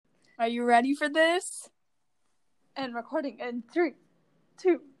Are you ready for this? And recording in 3,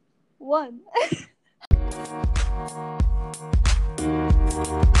 2, 1.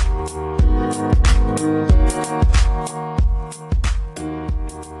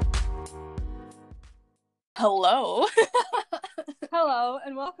 Hello. Hello,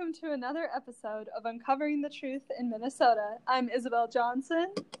 and welcome to another episode of Uncovering the Truth in Minnesota. I'm Isabel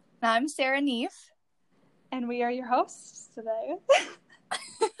Johnson. I'm Sarah Neef. And we are your hosts today.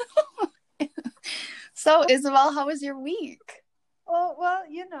 So, Isabel, how was your week?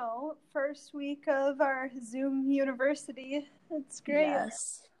 Well, first week of our Zoom University. It's great.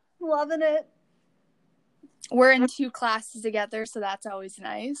 Yes. Loving it. We're in 2 classes together, so that's always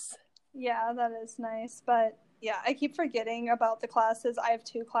nice. Yeah, that is nice. But yeah, I keep forgetting about the classes. I have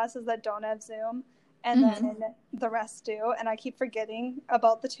 2 classes that don't have Zoom, and then the rest do. And I keep forgetting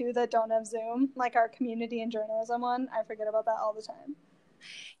about the 2 that don't have Zoom, like our community and journalism one. I forget about that all the time.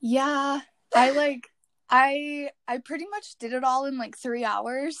 Yeah, I pretty much did it all in 3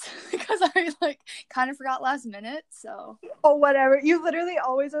 hours because I kind of forgot last minute, so. Oh, whatever. You literally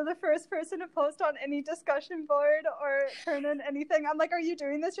always are the first person to post on any discussion board or turn in anything. I'm like, are you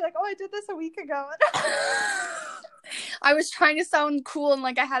doing this? You're like, oh, I did this a week ago. I was trying to sound cool and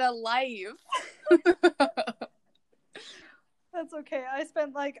I had a life. That's okay. I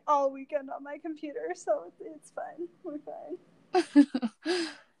spent all weekend on my computer, so it's fine. We're fine.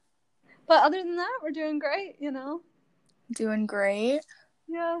 But other than that, we're doing great, Doing great.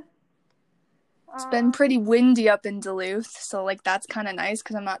 Yeah. It's been pretty windy up in Duluth, so that's kind of nice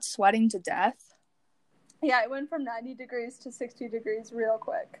because I'm not sweating to death. Yeah, it went from 90 degrees to 60 degrees real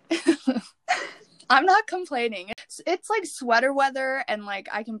quick. I'm not complaining. It's sweater weather, and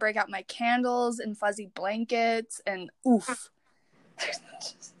I can break out my candles and fuzzy blankets, and oof.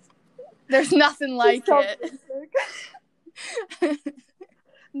 There's nothing like it.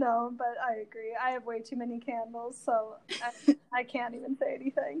 No, but I agree. I have way too many candles, so I can't even say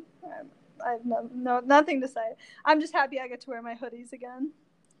anything. I have nothing to say. I'm just happy I get to wear my hoodies again.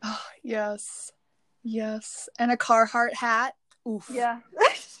 Oh, yes. Yes. And a Carhartt hat. Oof. Yeah.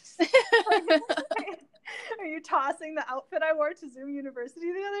 Are you tossing the outfit I wore to Zoom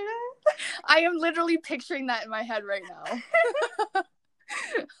University the other day? I am literally picturing that in my head right now.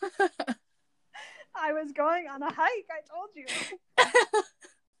 I was going on a hike, I told you.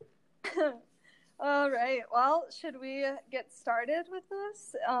 All right, well, should we get started with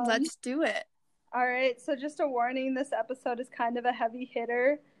this? Let's do it. All right, so just a warning, this episode is kind of a heavy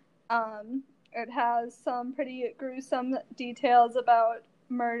hitter. It has some pretty gruesome details about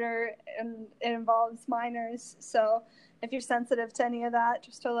murder, and it involves minors, so if you're sensitive to any of that,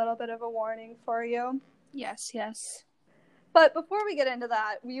 just a little bit of a warning for you. Yes. But before we get into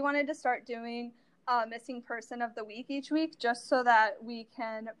that, we wanted to start doing missing person of the week each week, just so that we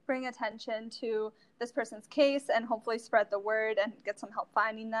can bring attention to this person's case and hopefully spread the word and get some help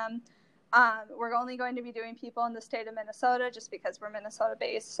finding them. We're only going to be doing people in the state of Minnesota just because we're Minnesota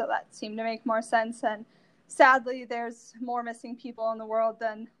based, so that seemed to make more sense, and sadly there's more missing people in the world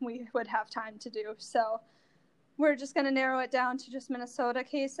than we would have time to do, so we're just going to narrow it down to just Minnesota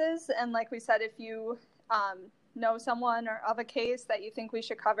cases. And like we said, if you know someone or of a case that you think we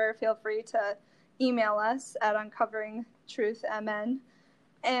should cover, feel free to email us at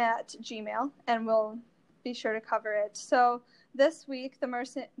uncoveringtruthmn@gmail.com, and we'll be sure to cover it. So this week, the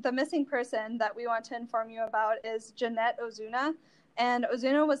missing person that we want to inform you about is Jeanette Ozuna. And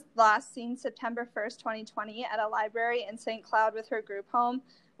Ozuna was last seen September 1st, 2020 at a library in St. Cloud with her group home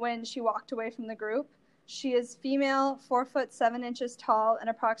when she walked away from the group. She is female, 4 foot 7 inches tall, and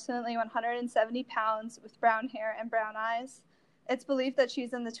approximately 170 pounds, with brown hair and brown eyes. It's believed that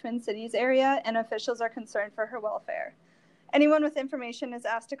she's in the Twin Cities area, and officials are concerned for her welfare. Anyone with information is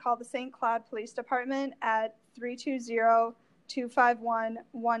asked to call the St. Cloud Police Department at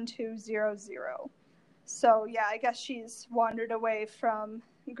 320-251-1200. So, yeah, I guess she's wandered away from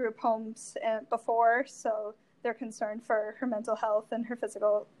group homes before, so they're concerned for her mental health and her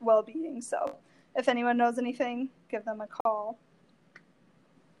physical well-being. So if anyone knows anything, give them a call.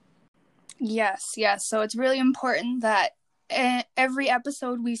 Yes. So it's really important that every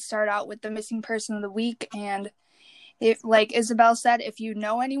episode we start out with the missing person of the week, and if, like Isabel said, if you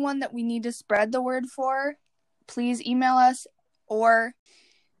know anyone that we need to spread the word for, please email us. Or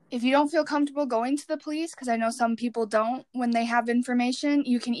if you don't feel comfortable going to the police, because I know some people don't when they have information,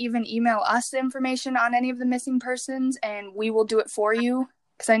 you can even email us the information on any of the missing persons, and we will do it for you,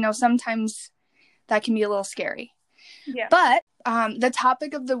 because I know sometimes that can be a little scary. Yeah. But the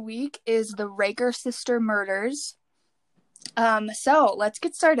topic of the week is the Raker sister murders. So let's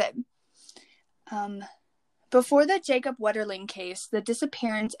get started. Before the Jacob Wetterling case, the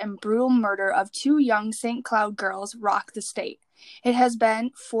disappearance and brutal murder of 2 young St. Cloud girls rocked the state. It has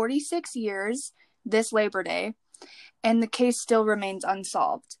been 46 years this Labor Day, and the case still remains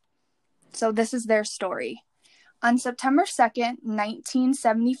unsolved. So this is their story. On September 2nd,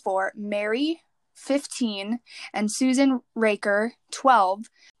 1974, Mary, 15, and Susan Raker, 12,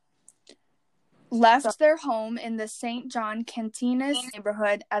 left their home in the St. John Cantinas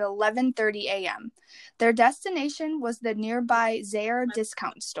neighborhood at 11:30 a.m. Their destination was the nearby Zayre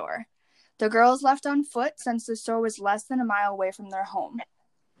discount store. The girls left on foot since the store was less than a mile away from their home.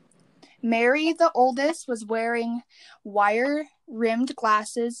 Mary, the oldest, was wearing wire-rimmed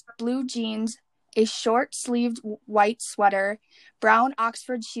glasses, blue jeans, a short-sleeved white sweater, brown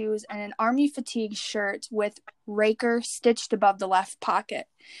Oxford shoes, and an army fatigue shirt with Raker stitched above the left pocket.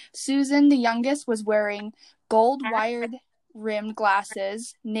 Susan, the youngest, was wearing gold wire-rimmed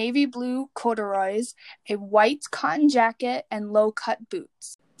glasses, navy blue corduroys, a white cotton jacket, and low-cut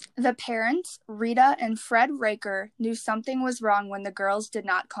boots. The parents, Rita and Fred Raker, knew something was wrong when the girls did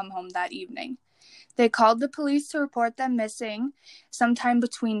not come home that evening. They called the police to report them missing sometime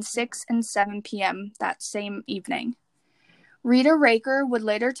between 6 and 7 p.m. that same evening. Rita Raker would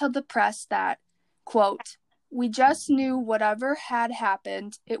later tell the press that, quote, "We just knew whatever had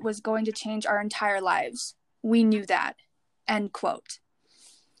happened, it was going to change our entire lives. We knew that," end quote.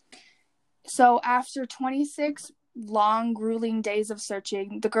 So after 26 long, grueling days of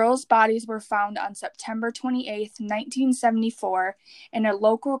searching, the girls' bodies were found on September 28, 1974, in a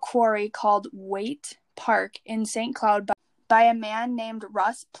local quarry called Waite Park in St. Cloud by a man named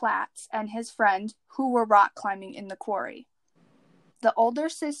Russ Platts and his friend who were rock climbing in the quarry. The older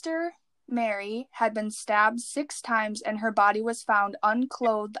sister, Mary, had been stabbed 6 times and her body was found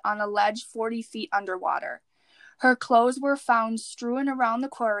unclothed on a ledge 40 feet underwater. Her clothes were found strewn around the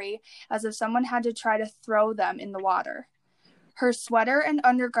quarry as if someone had to try to throw them in the water. Her sweater and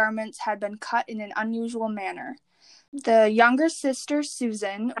undergarments had been cut in an unusual manner. The younger sister,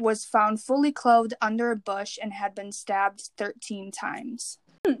 Susan, was found fully clothed under a bush and had been stabbed 13 times.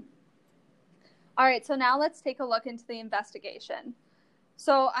 All right, so now let's take a look into the investigation.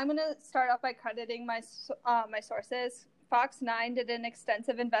 So I'm going to start off by crediting my sources. Fox 9 did an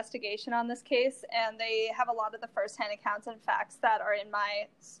extensive investigation on this case, and they have a lot of the first-hand accounts and facts that are in my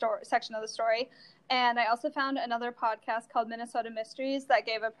section of the story. And I also found another podcast called Minnesota Mysteries that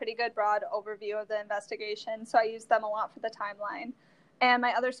gave a pretty good broad overview of the investigation, so I used them a lot for the timeline. And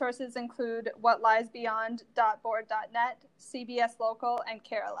my other sources include whatliesbeyond.board.net, CBS Local, and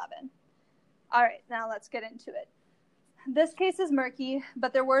KARE 11. All right, now let's get into it. This case is murky,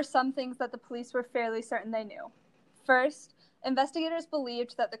 but there were some things that the police were fairly certain they knew. First, investigators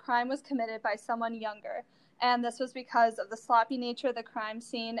believed that the crime was committed by someone younger, and this was because of the sloppy nature of the crime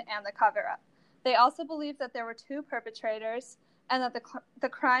scene and the cover-up. They also believed that there were 2 perpetrators, and that the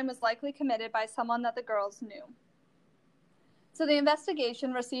crime was likely committed by someone that the girls knew. So the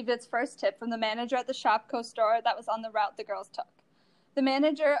investigation received its first tip from the manager at the Shopko store that was on the route the girls took. The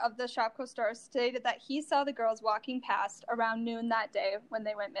manager of the Shopko store stated that he saw the girls walking past around noon that day when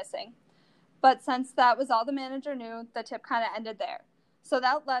they went missing. But since that was all the manager knew, the tip kind of ended there. So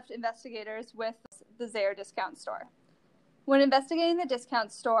that left investigators with the Zayre discount store. When investigating the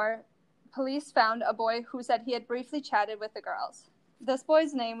discount store, police found a boy who said he had briefly chatted with the girls. This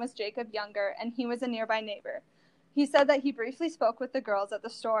boy's name was Jacob Younger, and he was a nearby neighbor. He said that he briefly spoke with the girls at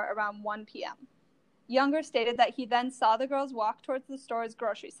the store around 1 p.m. Younger stated that he then saw the girls walk towards the store's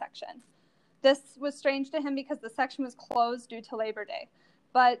grocery section. This was strange to him because the section was closed due to Labor Day.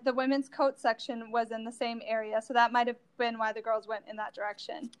 But the women's coat section was in the same area, so that might have been why the girls went in that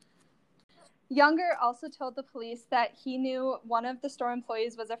direction. Younger also told the police that he knew one of the store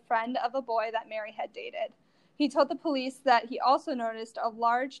employees was a friend of a boy that Mary had dated. He told the police that he also noticed a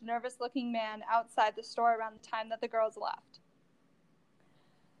large, nervous-looking man outside the store around the time that the girls left.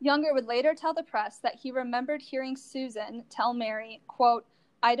 Younger would later tell the press that he remembered hearing Susan tell Mary, quote,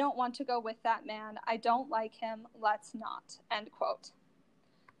 "I don't want to go with that man. I don't like him. Let's not," end quote.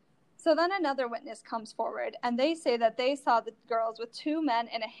 So then another witness comes forward, and they say that they saw the girls with 2 men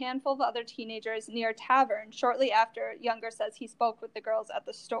and a handful of other teenagers near a tavern shortly after Younger says he spoke with the girls at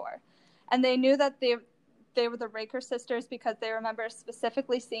the store. And they knew that they were the Raker sisters because they remember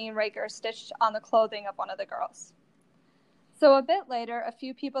specifically seeing Raker stitched on the clothing of one of the girls. So a bit later, a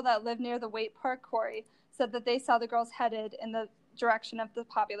few people that lived near the Waite Park quarry said that they saw the girls headed in the direction of the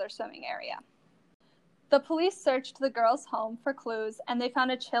popular swimming area. The police searched the girls' home for clues, and they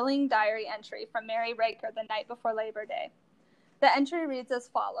found a chilling diary entry from Mary Raker the night before Labor Day. The entry reads as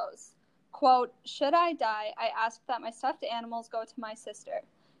follows, quote, "Should I die, I ask that my stuffed animals go to my sister.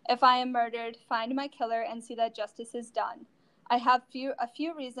 If I am murdered, find my killer and see that justice is done. I have a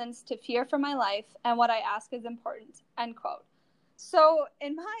few reasons to fear for my life, and what I ask is important." End quote. So,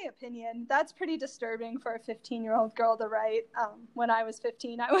 in my opinion, that's pretty disturbing for a 15-year-old girl to write. When I was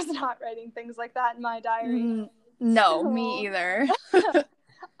 15, I was not writing things like that in my diary. No, me either.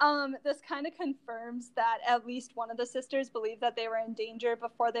 This kind of confirms that at least one of the sisters believed that they were in danger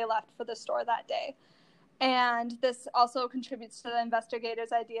before they left for the store that day. And this also contributes to the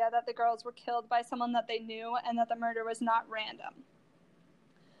investigators' idea that the girls were killed by someone that they knew and that the murder was not random.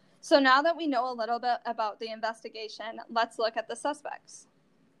 So now that we know a little bit about the investigation, let's look at the suspects.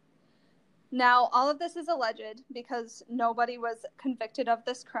 Now, all of this is alleged because nobody was convicted of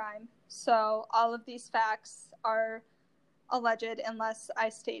this crime. So all of these facts are alleged unless I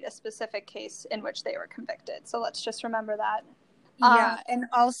state a specific case in which they were convicted. So let's just remember that. Yeah, and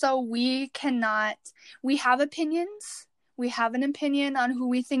also we have opinions. We have an opinion on who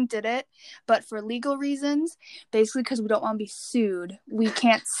we think did it, but for legal reasons, basically because we don't want to be sued, we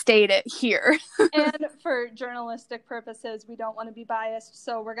can't state it here. And for journalistic purposes, we don't want to be biased,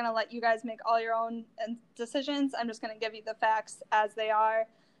 so we're going to let you guys make all your own decisions. I'm just going to give you the facts as they are.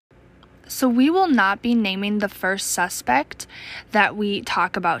 So we will not be naming the first suspect that we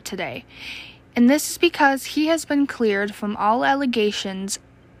talk about today. And this is because he has been cleared from all allegations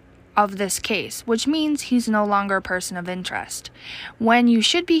of this case, which means he's no longer a person of interest. When you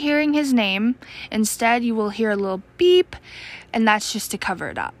should be hearing his name, instead you will hear a little beep, and that's just to cover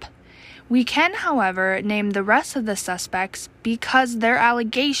it up. We can, however, name the rest of the suspects because their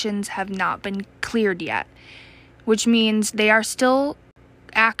allegations have not been cleared yet, which means they are still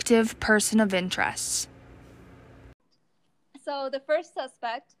active person of interest. So the first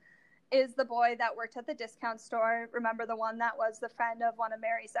suspect is the boy that worked at the discount store. Remember, the one that was the friend of one of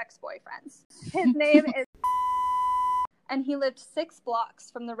Mary's ex-boyfriends. His name is and he lived 6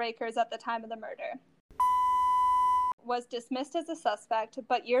 blocks from the Rakers at the time of the murder. Was dismissed as a suspect,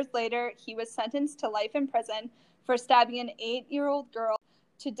 but years later he was sentenced to life in prison for stabbing an 8-year-old girl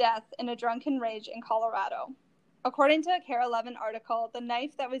to death in a drunken rage in Colorado. According to a KARE 11 article, the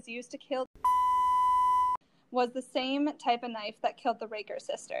knife that was used to kill was the same type of knife that killed the Raker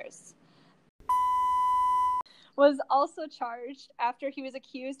sisters. Was also charged after he was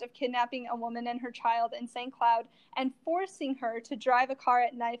accused of kidnapping a woman and her child in St. Cloud and forcing her to drive a car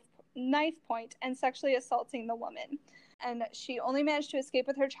at knife point and sexually assaulting the woman. And she only managed to escape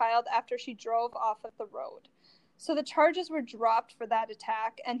with her child after she drove off of the road. So the charges were dropped for that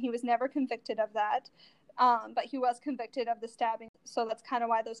attack, and he was never convicted of that. But he was convicted of the stabbing. So that's kind of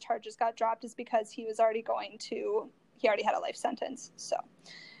why those charges got dropped, is because he already had a life sentence. So,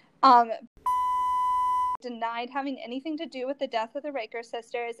 denied having anything to do with the death of the Raker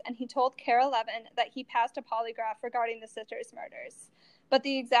sisters, and he told KARE 11 that he passed a polygraph regarding the sisters' murders. But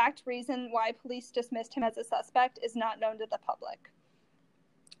the exact reason why police dismissed him as a suspect is not known to the public.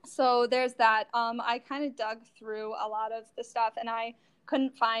 So there's that. I kind of dug through a lot of the stuff, and I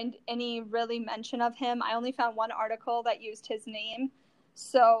couldn't find any really mention of him. I only found one article that used his name.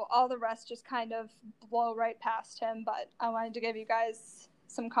 So all the rest just kind of blow right past him. But I wanted to give you guys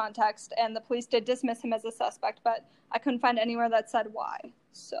some context. And the police did dismiss him as a suspect, but I couldn't find anywhere that said why.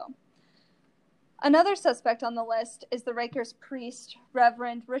 So another suspect on the list is the Rakers' priest,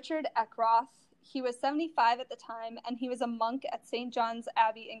 Reverend Richard Eckroth. He was 75 at the time, and he was a monk at St. John's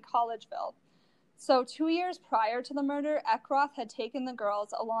Abbey in Collegeville. So 2 years prior to the murder, Eckroth had taken the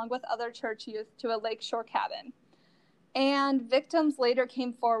girls along with other church youth to a lakeshore cabin. And victims later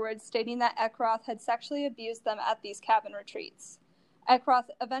came forward stating that Eckroth had sexually abused them at these cabin retreats. Eckroth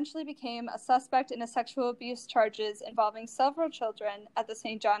eventually became a suspect in a sexual abuse charges involving several children at the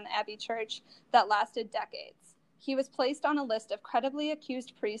St. John Abbey Church that lasted decades. He was placed on a list of credibly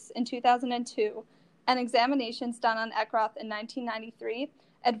accused priests in 2002, and examinations done on Eckroth in 1993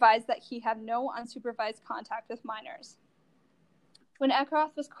 advised that he had no unsupervised contact with minors. When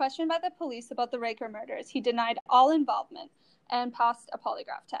Eckroth was questioned by the police about the Raker murders, he denied all involvement and passed a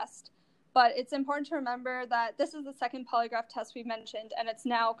polygraph test. But it's important to remember that this is the second polygraph test we've mentioned, and it's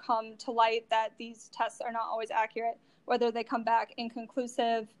now come to light that these tests are not always accurate, whether they come back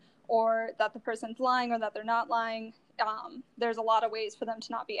inconclusive or that the person's lying or that they're not lying. There's a lot of ways for them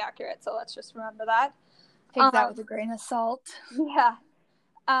to not be accurate, so let's just remember that. Take that with a grain of salt. Yeah.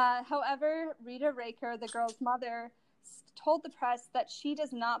 However, Rita Raker, the girl's mother, told the press that she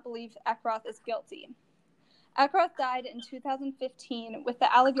does not believe Eckroth is guilty. Eckroth died in 2015 with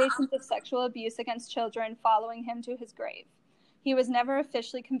the allegations of sexual abuse against children following him to his grave. He was never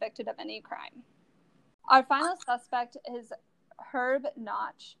officially convicted of any crime. Our final suspect is Herb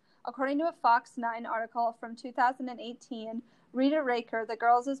Notch. According to a Fox 9 article from 2018, Rita Raker, the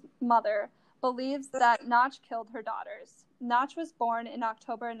girls' mother, believes that Notch killed her daughters. Notch was born in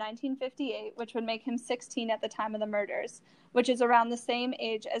October 1958, which would make him 16 at the time of the murders, which is around the same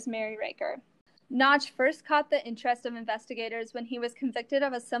age as Mary Raker. Notch first caught the interest of investigators when he was convicted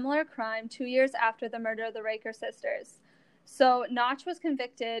of a similar crime 2 years after the murder of the Raker sisters. So Notch was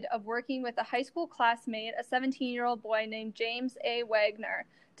convicted of working with a high school classmate, a 17-year-old boy named James A. Wagner,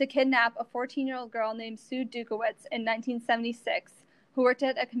 to kidnap a 14-year-old girl named Sue Dukowitz in 1976, who worked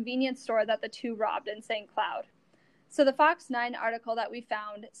at a convenience store that the two robbed in St. Cloud. So the Fox 9 article that we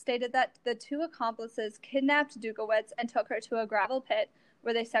found stated that the two accomplices kidnapped Dukowitz and took her to a gravel pit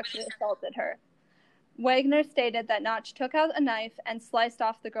where they sexually assaulted her. Wagner stated that Notch took out a knife and sliced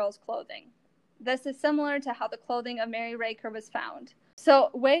off the girl's clothing. This is similar to how the clothing of Mary Raker was found. So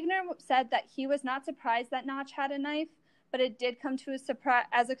Wagner said that he was not surprised that Notch had a knife, but it did come to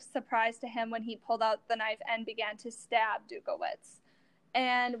as a surprise to him when he pulled out the knife and began to stab Dukowitz.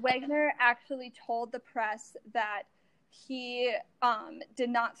 And Wagner actually told the press that he did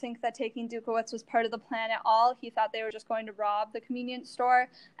not think that taking Dukowitz was part of the plan at all. He thought they were just going to rob the convenience store,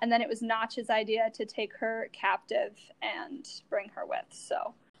 and then it was Notch's idea to take her captive and bring her with.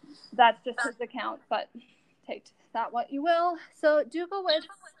 So that's just his account, but take that what you will. So Dukowitz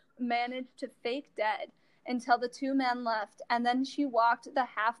managed to fake dead until the two men left, and then she walked the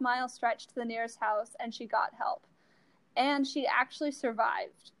half-mile stretch to the nearest house, and she got help. And she actually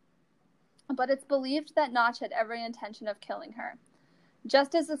survived. But it's believed that Notch had every intention of killing her.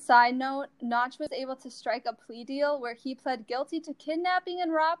 Just as a side note, Notch was able to strike a plea deal where he pled guilty to kidnapping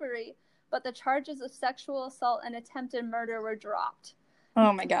and robbery, but the charges of sexual assault and attempted murder were dropped.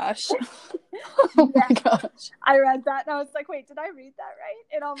 Oh my gosh. Oh my gosh. I read that and I was like, wait, did I read that right?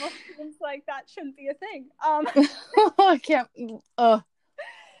 It almost seems like that shouldn't be a thing. I can't.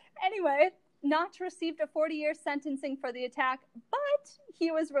 Anyway, Notch received a 40-year sentencing for the attack, but he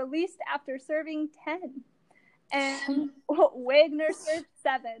was released after serving 10. And Wagner served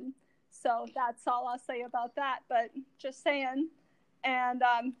 7. So that's all I'll say about that, but just saying. And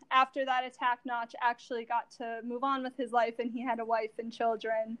after that attack, Notch actually got to move on with his life, and he had a wife and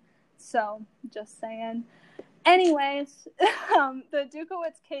children. So just saying. Anyways, the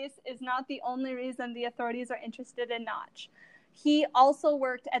Dukowitz case is not the only reason the authorities are interested in Notch. He also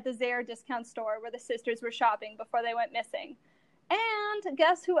worked at the Zayre discount store where the sisters were shopping before they went missing. And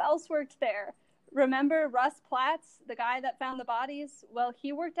guess who else worked there? Remember Russ Platts, the guy that found the bodies? Well,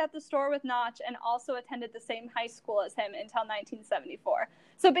 he worked at the store with Notch and also attended the same high school as him until 1974.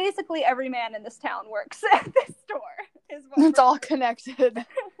 So basically every man in this town works at this store. It's all connected.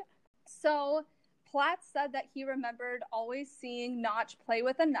 So Platts said that he remembered always seeing Notch play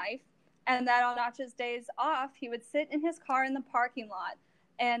with a knife, and that on Notch's days off, he would sit in his car in the parking lot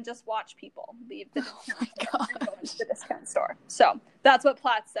and just watch people leave the discount store. So that's what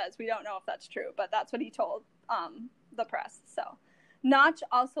Platts says. We don't know if that's true, but that's what he told the press. So Notch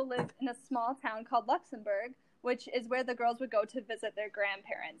also lived in a small town called Luxembourg, which is where the girls would go to visit their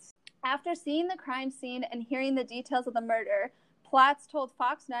grandparents. After seeing the crime scene and hearing the details of the murder, Platts told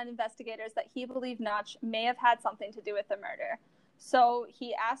Fox 9 investigators that he believed Notch may have had something to do with the murder. So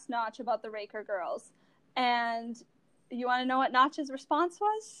he asked Notch about the Raker girls. And you want to know what Notch's response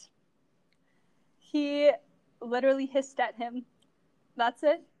was? He literally hissed at him. That's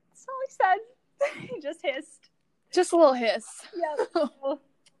it. That's all he said. He just hissed. Just a little hiss. Yeah. Well,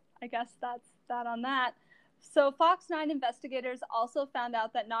 I guess that's that on that. So Fox 9 investigators also found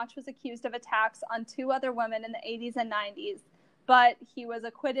out that Notch was accused of attacks on 2 other women in the 80s and 90s, but he was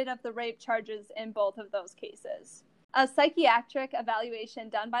acquitted of the rape charges in both of those cases. A psychiatric evaluation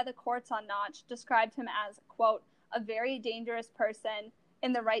done by the courts on Notch described him as, quote, a very dangerous person,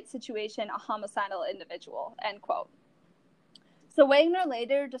 in the right situation, a homicidal individual, end quote. So Wagner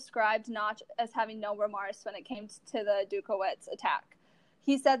later described Notch as having no remorse when it came to the Dukowitz attack.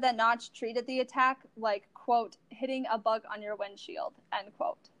 He said that Notch treated the attack like, quote, hitting a bug on your windshield, end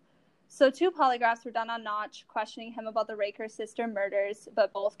quote. So 2 polygraphs were done on Notch, questioning him about the Raker sister murders,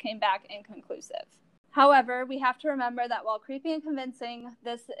 but both came back inconclusive. However, we have to remember that while creepy and convincing,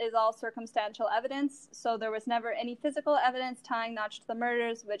 this is all circumstantial evidence, so there was never any physical evidence tying Notch to the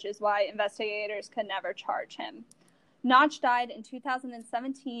murders, which is why investigators could never charge him. Notch died in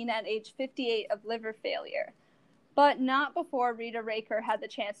 2017 at age 58 of liver failure, but not before Rita Raker had the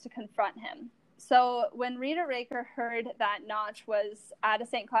chance to confront him. So when Rita Raker heard that Notch was at a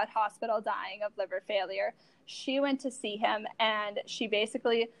St. Cloud hospital dying of liver failure, she went to see him, and she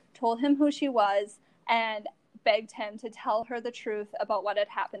basically told him who she was and begged him to tell her the truth about what had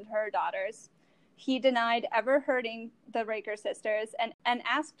happened to her daughters. He denied ever hurting the Raker sisters and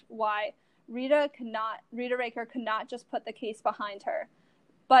asked why Rita Raker could not just put the case behind her,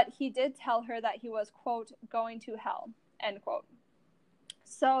 but he did tell her that he was, quote, going to hell, end quote.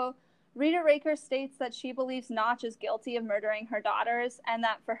 So Rita Raker states that she believes Notch is guilty of murdering her daughters, and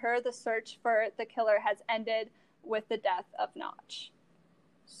that for her, the search for the killer has ended with the death of Notch.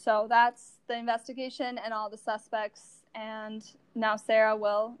 So that's the investigation and all the suspects, and now Sarah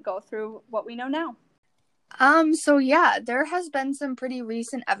will go through what we know now. So yeah, there has been some pretty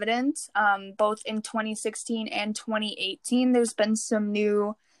recent evidence, both in 2016 and 2018. There's been some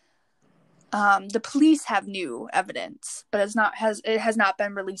new, the police have new evidence, but it has not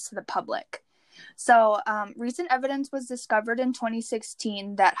been released to the public. So, recent evidence was discovered in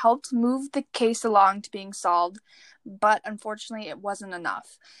 2016 that helped move the case along to being solved, but unfortunately it wasn't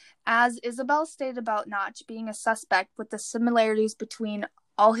enough. As Isabel stated about Notch being a suspect with the similarities between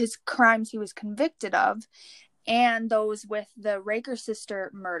all his crimes he was convicted of and those with the Raker sister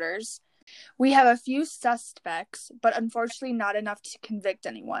murders, we have a few suspects, but unfortunately not enough to convict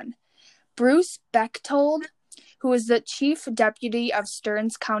anyone. Bruce Bechtold, who is the chief deputy of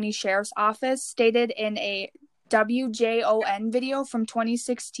Stearns County Sheriff's Office, stated in a WJON video from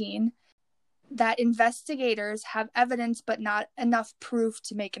 2016 that investigators have evidence but not enough proof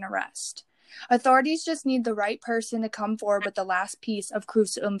to make an arrest. Authorities just need the right person to come forward with the last piece of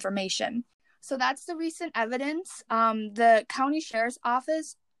crucial information. So that's the recent evidence. The county sheriff's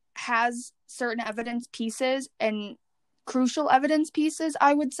office has certain evidence pieces and crucial evidence pieces,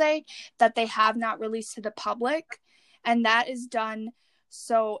 I would say, that they have not released to the public. And that is done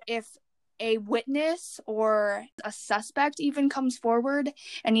so if a witness or a suspect even comes forward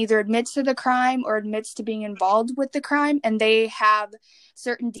and either admits to the crime or admits to being involved with the crime, and they have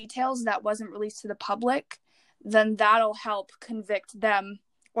certain details that wasn't released to the public, then that'll help convict them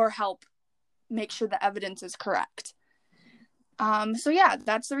or help make sure the evidence is correct. So yeah,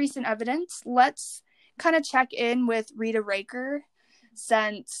 that's the recent evidence. Let's kind of check in with Rita Raker,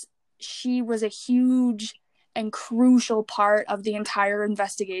 since she was a huge and crucial part of the entire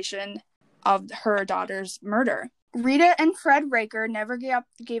investigation of her daughter's murder. Rita and Fred Raker never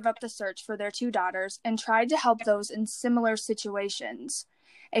gave up the search for their two daughters and tried to help those in similar situations.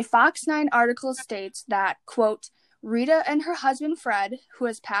 A Fox 9 article states that, quote, Rita and her husband Fred, who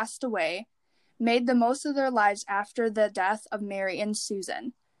has passed away, made the most of their lives after the death of Mary and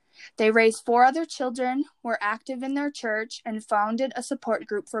Susan. They raised 4 other children, were active in their church, and founded a support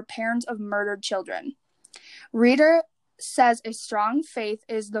group for parents of murdered children. Rita says a strong faith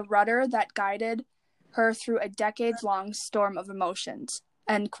is the rudder that guided her through a decades-long storm of emotions,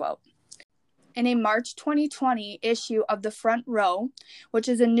 end quote. In a March 2020 issue of The Front Row, which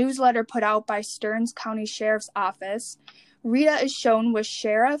is a newsletter put out by Stearns County Sheriff's Office, Rita is shown with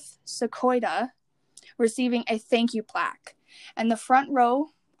Sheriff Sequoia receiving a thank you plaque. And The Front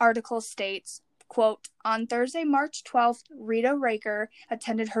Row article states, quote, on Thursday, March 12th, Rita Raker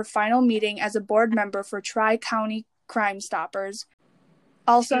attended her final meeting as a board member for Tri-County Crime Stoppers,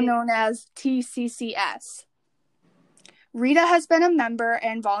 also known as TCCS. Rita has been a member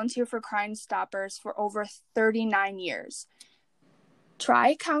and volunteer for Crime Stoppers for over 39 years.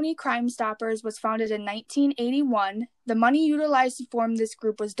 Tri-County Crime Stoppers was founded in 1981. The money utilized to form this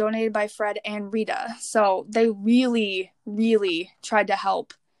group was donated by Fred and Rita, so they really, really tried to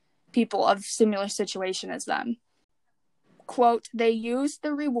help people of similar situation as them. Quote, they used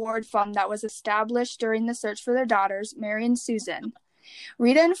the reward fund that was established during the search for their daughters, Mary and Susan.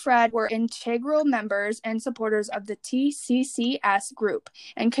 Rita and Fred were integral members and supporters of the TCCS group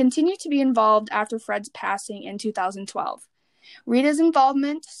and continue to be involved after Fred's passing in 2012. Rita's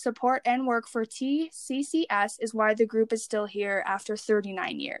involvement, support, and work for TCCS is why the group is still here after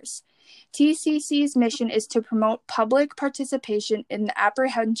 39 years. TCC's mission is to promote public participation in the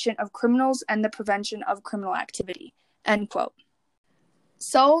apprehension of criminals and the prevention of criminal activity, end quote.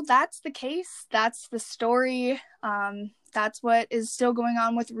 So that's the case. That's the story. That's what is still going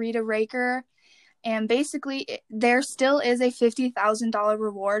on with Rita Raker. And basically, there still is a $50,000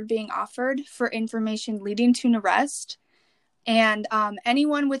 reward being offered for information leading to an arrest. And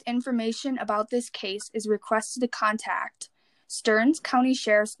anyone with information about this case is requested to contact Stearns County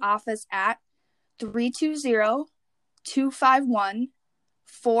Sheriff's Office at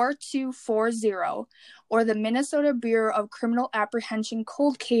 320-251-4240 or the Minnesota Bureau of Criminal Apprehension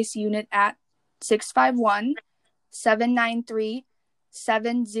Cold Case Unit at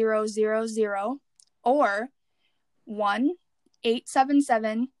 651-793-7000 or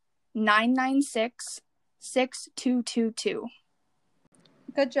 1-877-996-6222.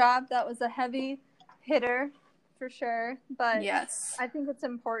 Good job. That was a heavy hitter for sure. But yes, I think it's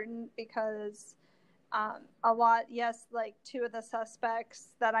important because A lot, yes, like 2 of the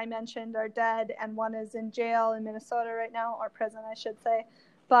suspects that I mentioned are dead, and 1 is in jail in Minnesota right now, or prison, I should say.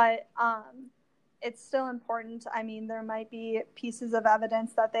 But it's still important. I mean, there might be pieces of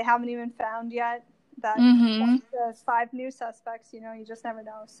evidence that they haven't even found yet that the 5 new suspects, you just never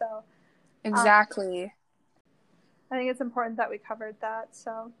know. So exactly. I think it's important that we covered that.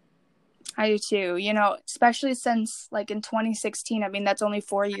 So I do too, especially since like in 2016, I mean, that's only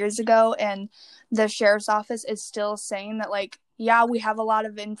 4 years ago, and the sheriff's office is still saying that, like, yeah, we have a lot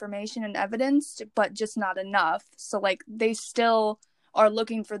of information and evidence, but just not enough. So like they still are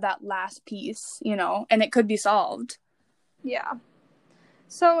looking for that last piece, and it could be solved. Yeah.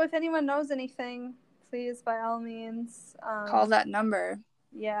 So if anyone knows anything, please, by all means, call that number.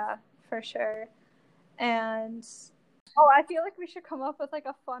 Yeah, for sure. And I feel like we should come up with like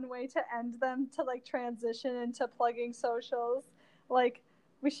a fun way to end them, to like transition into plugging socials. Like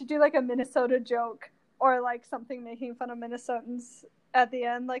we should do like a Minnesota joke, or like something making fun of Minnesotans at the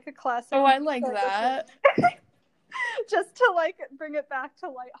end, like a classic. Oh, I like that. Just to like bring it back to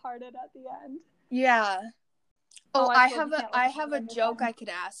lighthearted at the end. Yeah. I have a joke I could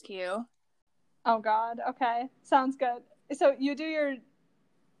ask you. Oh God. Okay. Sounds good. So you do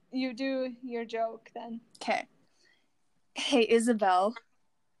your joke then. Okay. Hey, Isabel.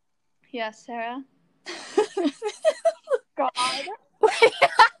 Yes, Sarah. God.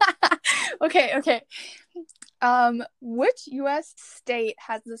 Okay. Which U.S. state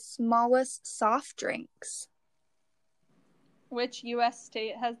has the smallest soft drinks? Which U.S.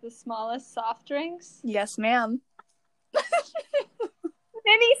 state has the smallest soft drinks? Yes, ma'am.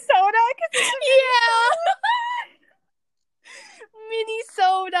 Minnesota? Yeah!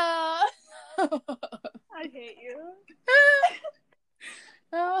 Minnesota! I hate you.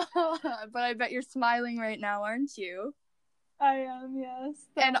 But I bet you're smiling right now, aren't you? I am, yes.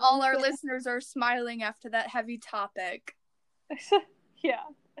 And all our listeners are smiling after that heavy topic. Yeah.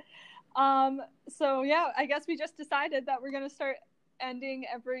 So yeah, I guess we just decided that we're going to start ending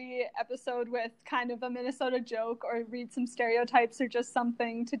every episode with kind of a Minnesota joke, or read some stereotypes, or just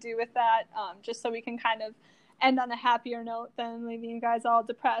something to do with that, just so we can kind of end on a happier note than leaving you guys all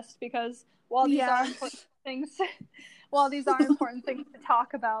depressed, because while these are important things to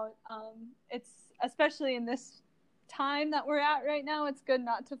talk about, it's, especially in this time that we're at right now, it's good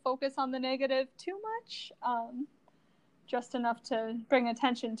not to focus on the negative too much, just enough to bring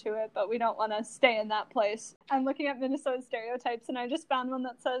attention to it, but we don't want to stay in that place. I'm looking at Minnesota stereotypes, and I just found one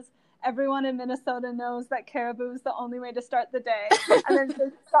that says, everyone in Minnesota knows that caribou is the only way to start the day. And then it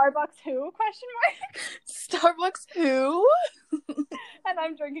says, Starbucks who? ? Starbucks who? And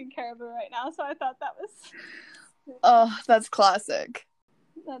I'm drinking caribou right now, so I thought that was... Oh, that's classic.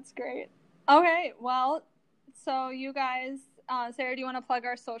 That's great. Okay, well, so you guys, Sarah, do you want to plug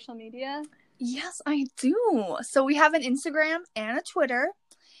our social media? Yes, I do. So we have an Instagram and a Twitter,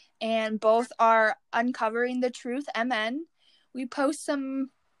 and both are Uncovering the Truth MN. We post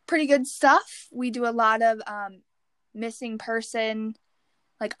some pretty good stuff. We do a lot of missing person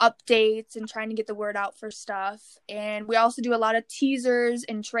like updates and trying to get the word out for stuff. And we also do a lot of teasers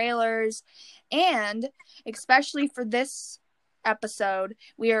and trailers. And especially for this episode,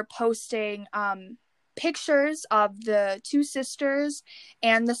 we are posting pictures of the 2 sisters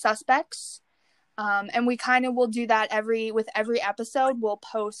and the suspects. And we kind of will do that with every episode. We'll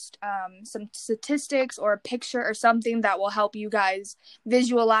post some statistics or a picture or something that will help you guys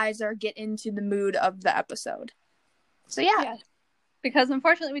visualize or get into the mood of the episode. So yeah. Because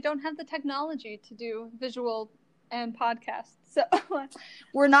unfortunately we don't have the technology to do visual and podcasts. So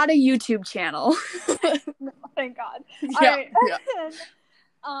we're not a YouTube channel. No, thank God. Yeah, all right.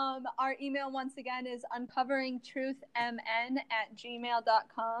 Yeah. Our email once again is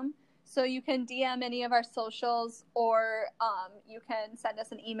uncoveringtruthmn@gmail.com. So you can DM any of our socials, or you can send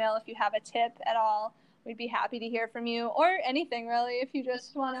us an email if you have a tip at all. We'd be happy to hear from you, or anything really. If you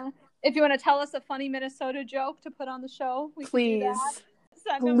want to tell us a funny Minnesota joke to put on the show, we can do that.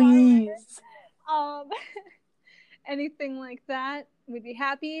 Send them our way. Anything like that, we'd be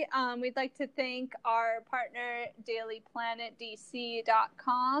happy. We'd like to thank our partner,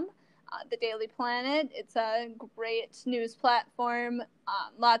 DailyPlanetDC.com. The Daily Planet, it's a great news platform.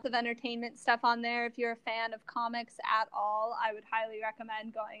 Lots of entertainment stuff on there. If you're a fan of comics at all, I would highly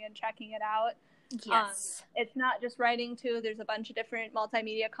recommend going and checking it out. Yes. It's not just writing too. There's a bunch of different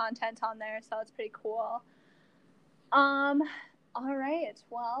multimedia content on there, so it's pretty cool. All right.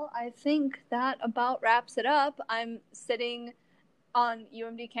 Well, I think that about wraps it up. I'm sitting on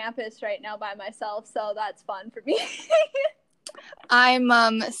UMD campus right now by myself, so that's fun for me.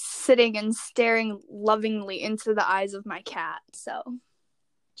 I'm sitting and staring lovingly into the eyes of my cat, so.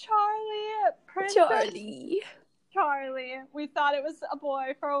 Charlie, Princess Charlie. We thought it was a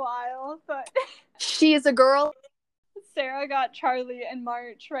boy for a while, but she is a girl. Sarah got Charlie in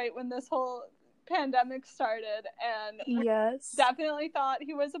March, right when this whole pandemic started, and yes, definitely thought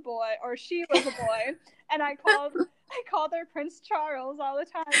he was a boy or she was a boy. And I called her Prince Charles all the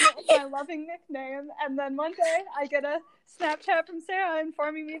time. It was my loving nickname. And then one day I get a Snapchat from Sarah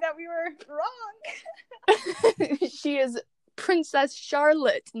informing me that we were wrong. She is Princess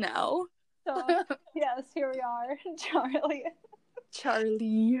Charlotte now. So yes, here we are,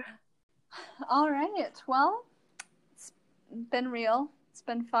 Charlie. All right. Well, it's been real. It's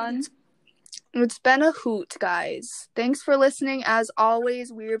been fun. It's been a hoot, guys. Thanks for listening. As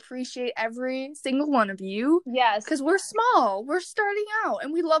always, we appreciate every single one of you. Yes. Because we're small. We're starting out,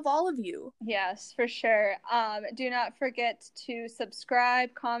 and we love all of you. Yes, for sure. Do not forget to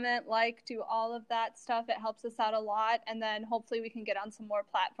subscribe, comment, like, do all of that stuff. It helps us out a lot. And then hopefully we can get on some more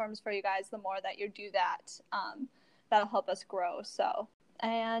platforms for you guys the more that you do that. That'll help us grow. So,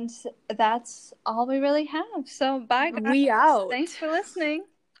 and that's all we really have. So, bye, guys. We out. Thanks for listening.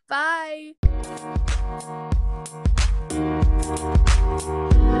 Bye.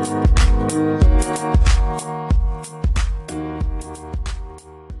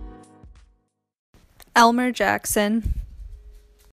 Elmer Jackson.